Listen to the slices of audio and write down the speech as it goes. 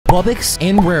Wubbox'S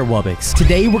and rare Wubbox'S.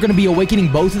 Today, we're going to be awakening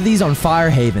both of these on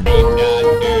Firehaven.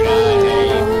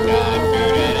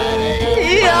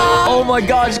 Yeah! Oh my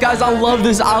gosh, guys, I love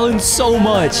this island so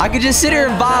much. I could just sit here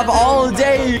and vibe all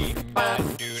day.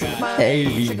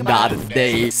 Hey, not a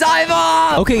day.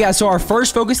 Simon! Okay, guys, so our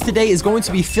first focus today is going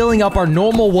to be filling up our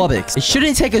normal Wubbox'S. It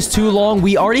shouldn't take us too long.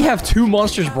 We already have 2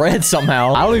 monsters bred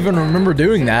somehow. I don't even remember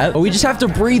doing that. But we just have to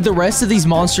breed the rest of these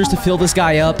monsters to fill this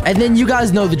guy up. And then you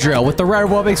guys know the drill. With the rare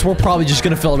Wubbox'S, we're probably just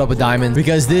going to fill it up with diamonds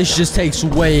because this just takes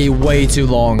way too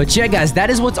long. But yeah, guys, that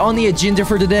is what's on the agenda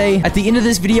for today. At the end of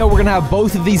this video, we're going to have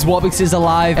both of these Wubbox'S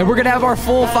alive. And we're going to have our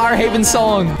full Firehaven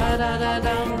song.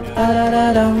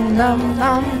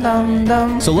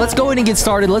 So let's go in and get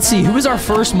started. Let's see, who is our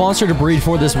first monster to breed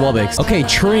for this Wubbox'S? Okay,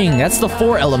 Tring, that's the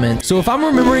 4 element. So if I'm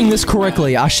remembering this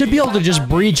correctly, I should be able to just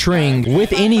breed Tring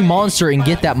with any monster and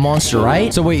get that monster,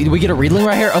 right? So wait, did we get a readling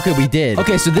right here? Okay, we did.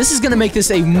 Okay, so this is gonna make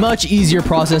this a much easier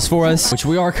process for us, which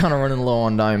we are kind of running low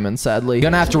on diamonds, sadly.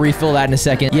 Gonna have to refill that in a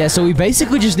second. Yeah, so we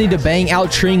basically just need to bang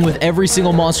out Tring with every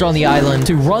single monster on the island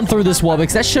to run through this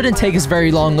Wubbox'S. That shouldn't take us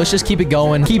very long. Let's just keep it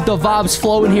going. Keep the vibes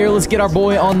flowing here. Let's get our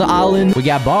boy on the island. We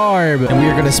got Barb, and we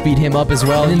are gonna speed him up as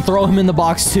well, and then throw him in the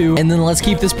box too, and then let's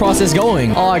keep this process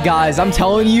going. Oh, guys, I'm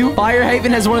telling you,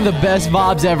 Firehaven has one of the best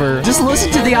vibes ever. Just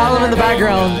listen to the island in the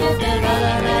background.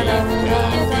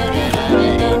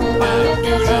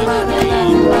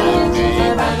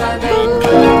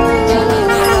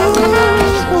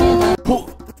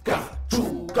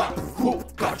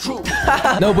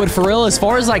 No, but for real, as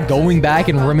far as like going back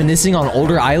and reminiscing on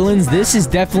older islands, this is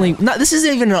definitely not, this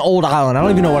isn't even an old island. I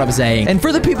don't even know what I'm saying. And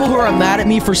for the people who are mad at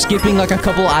me for skipping like a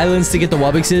couple islands to get the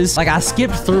Wubbox'S, like I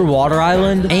skipped through Water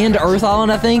Island and Earth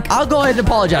Island, I think. I'll go ahead and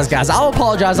apologize, guys. I'll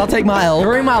apologize. I'll take my L.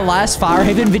 During my last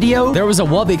Firehaven video, there was a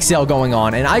Wubbox sale going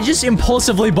on, and I just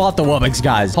impulsively bought the Wubbox'S,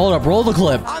 guys. Hold up, roll the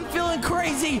clip. I'm feeling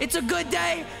crazy. It's a good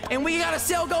day, and we got a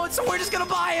sale going, so we're just gonna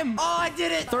buy him. Oh, I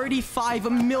did it.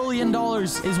 $35 million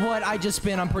is what I just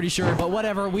spent, I'm pretty sure, but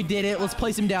whatever, we did it. Let's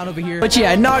place him down over here. But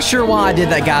yeah, not sure why I did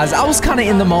that, guys. I was kind of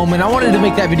in the moment. I wanted to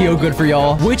make that video good for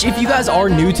y'all, which if you guys are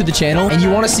new to the channel and you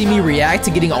want to see me react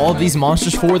to getting all of these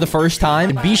monsters for the first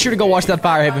time, be sure to go watch that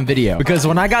Firehaven video, because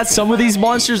when I got some of these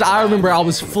monsters, I remember I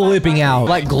was flipping out.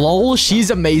 Like Glol,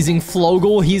 she's amazing.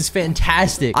 Flogel, he's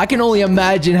fantastic. I can only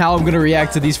imagine how I'm gonna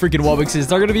react to these freaking Wubbox'S.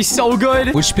 They're gonna be so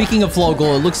good. Which, speaking of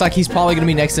Flogel, it looks like he's probably gonna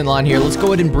be next in line here. Let's go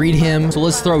ahead and breed him. So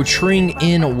let's throw Tring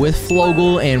in with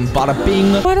Flogel, and bada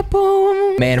bing, bada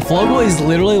boom. Man, Flogel is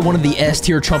literally one of the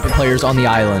S-tier trumpet players on the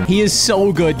island. He is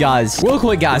so good, guys. Real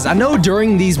quick, guys, I know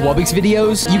during these Wubbox'S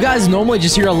videos, you guys normally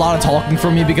just hear a lot of talking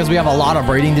from me because we have a lot of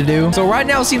breeding to do. So right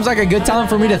now seems like a good time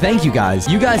for me to thank you guys.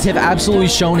 You guys have absolutely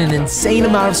shown an insane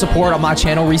amount of support on my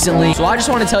channel recently. So I just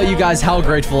want to tell you guys how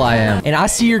grateful I am. And I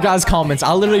see your guys' comments.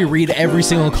 I literally read every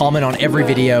single comment on every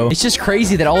video. It's just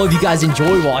crazy that all of you guys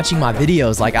enjoy watching my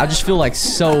videos. Like, I just feel like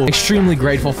so extremely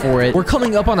grateful for it. We're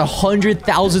coming up on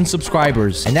 100,000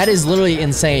 subscribers, and that is literally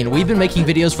insane. We've been making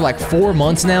videos for like 4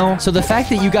 months now, so the fact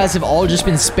that you guys have all just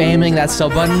been spamming that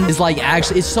sub button is like,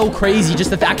 actually, it's so crazy. Just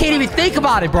the fact, I can't even think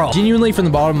about it, bro. Genuinely, from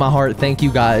the bottom of my heart, thank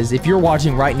you guys. If you're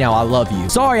watching right now, I love you.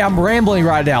 Sorry, I'm rambling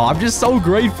right now. I'm just so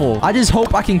grateful. I just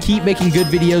hope I can keep making good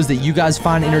videos that you guys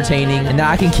find entertaining, and that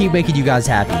I can keep making you guys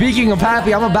happy. Speaking of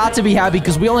happy, I'm about to be happy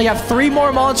because we only have 3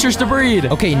 more monsters to breed.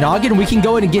 Okay, Noggin, we can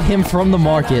go in and get him from the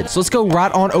market. So let's go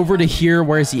right on over to here.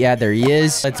 Where is he at? There he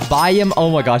is. Let's buy him. Oh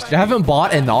my gosh, I haven't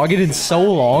bought a Noggin in so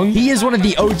long. He is one of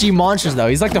the OG monsters, though.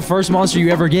 He's like the first monster you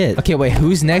ever get. Okay, wait,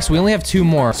 who's next? We only have 2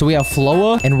 more. So we have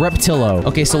Floa and Reptillo.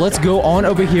 Okay, so let's go on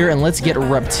over here and let's get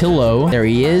Reptillo. There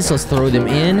he is. Let's throw them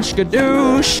in.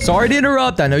 Skadoosh. Sorry to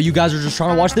interrupt. I know you guys are just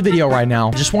trying to watch the video right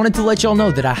now. Just wanted to let y'all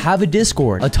know that I have a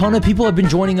Discord. A ton of people have been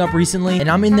joining up recently, and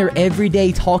I'm in there every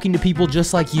day talking to people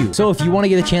just like you. So if you want to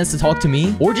get a chance to talk to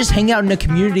me, or just hang out in a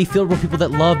community filled with people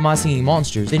that love my singing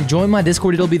monsters, then join my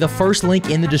Discord. It'll be the first link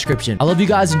in the description. I love you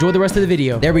guys. Enjoy the rest of the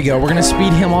video. There we go. We're gonna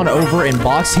speed him on over and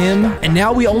box him, and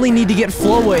now we only need to get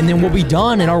Floa, and then we'll be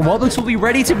done, and our Wubbox'S will be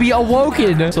ready to be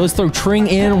awoken. So let's throw Tring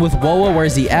in with Woa.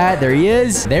 Where's he at? There he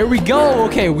is. There we go.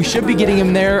 Okay, we should be getting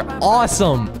him there.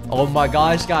 Awesome. Oh my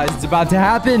gosh, guys, it's about to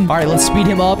happen. All right, let's speed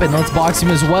him up and let's box him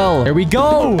as well. There we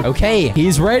go. Okay,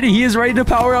 he's ready. He is ready to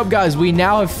power up, guys. We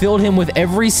now have filled him with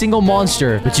every single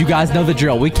monster, but you guys know the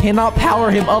drill. We cannot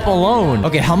power him up alone.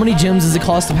 Okay, how many gems does it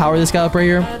cost to power this guy up right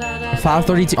here?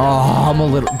 532. Oh, I'm a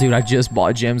little... Dude, I just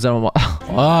bought gems. Oh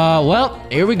Well,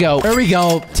 here we go. Here we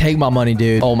go. Take my money,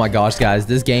 dude. Oh my gosh, guys.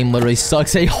 This game literally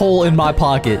sucks a hole in my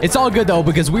pocket. It's all good, though,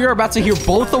 because we are about to hear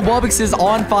both the Wubbox'S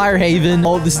on Firehaven.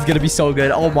 Oh, this is going to be so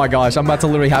good. Oh my gosh. I'm about to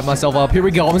literally hype myself up. Here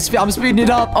we go. I'm speeding it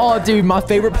up. Oh, dude. My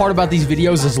favorite part about these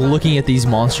videos is looking at these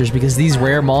monsters, because these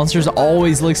rare monsters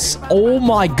always look... Oh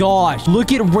my gosh.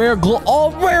 Look at rare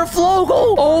rare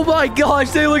Floggle. Oh my gosh.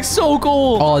 They look so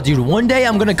cool. Oh, dude. One day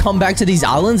I'm going to come back to these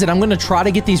islands, and I'm going to try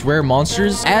to get these rare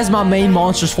monsters as my main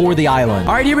monsters for the island.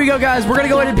 All right, here we go, guys. We're gonna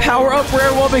go ahead and power up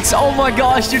rare Wubbox. Oh my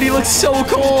gosh, dude, he looks so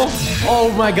cool.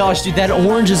 Oh my gosh, dude, that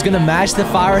orange is gonna match the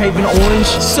Firehaven orange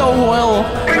so well.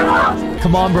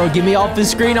 Come on, bro, get me off the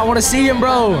screen. I want to see him,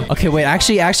 bro. Okay, wait,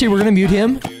 actually, we're gonna mute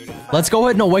him. Let's go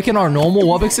ahead and awaken our normal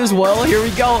Wubbox as well. Here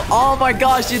we go. Oh my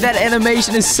gosh, dude, that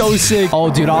animation is so sick. Oh,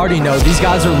 dude, I already know. These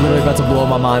guys are literally about to blow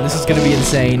my mind. This is going to be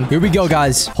insane. Here we go,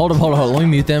 guys. Hold up. Let me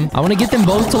mute them. I want to get them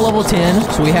both to level 10,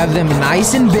 so we have them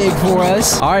nice and big for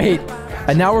us. All right.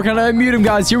 And now we're going to unmute them,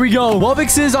 guys. Here we go.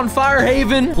 Wubbox'S on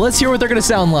Firehaven. Let's hear what they're going to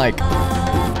sound like.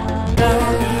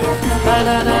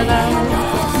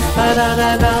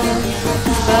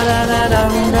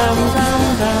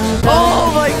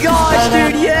 Oh my gosh,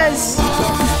 dude, yes!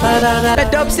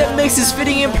 That dubstep mix is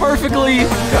fitting in perfectly.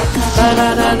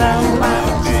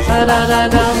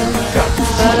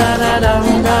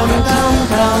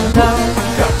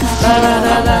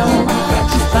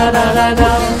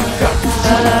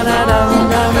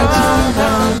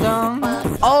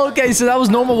 Okay, so that was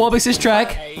normal Wubbox'S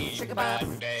track.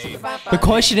 The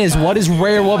question is, what is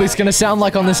rare Wubbox gonna sound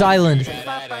like on this island?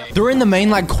 During the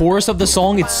main chorus of the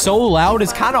song, it's so loud,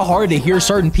 it's kind of hard to hear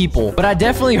certain people. But I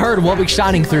definitely heard Wubbox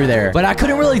shining through there. But I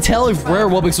couldn't really tell if rare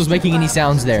Wubbox was making any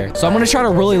sounds there. So I'm gonna try to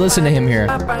really listen to him here.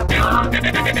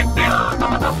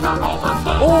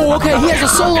 Oh, okay, he has a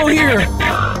solo here.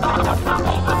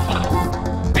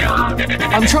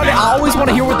 I always want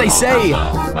to hear what they say.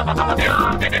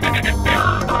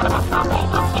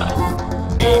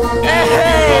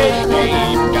 Hey!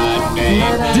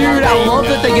 Dude, I love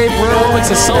that they gave rare Wubbox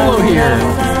a solo here.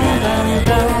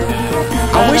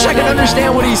 I wish I could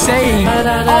understand what he's saying.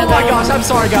 Oh my gosh, I'm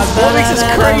sorry guys. Wubbox is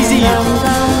crazy.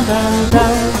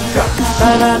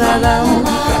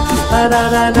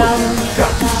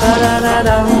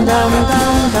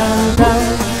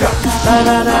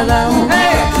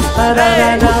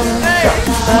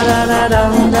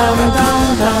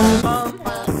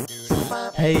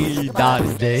 Hey,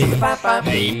 da-da-day.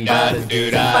 Hey,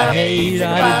 da-da-do-da. Hey,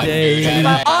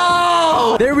 da-da-day.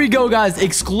 Oh! There we go, guys.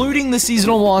 Excluding the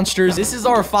seasonal monsters, this is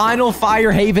our final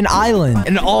Firehaven island.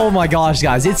 And oh my gosh,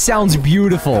 guys, it sounds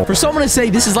beautiful. For someone to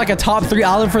say this is like a top 3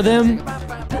 island for them,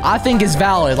 I think is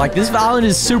valid. Like, this island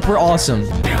is super awesome.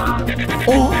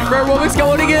 Oh, rare Wubbox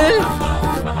going again.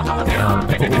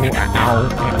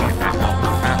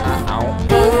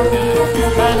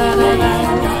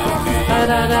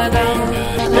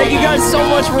 Thank you guys so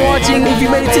much for watching. If you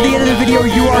made it to the end of the video,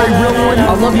 you are a real one.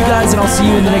 I love you guys, and I'll see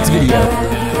you in the next video.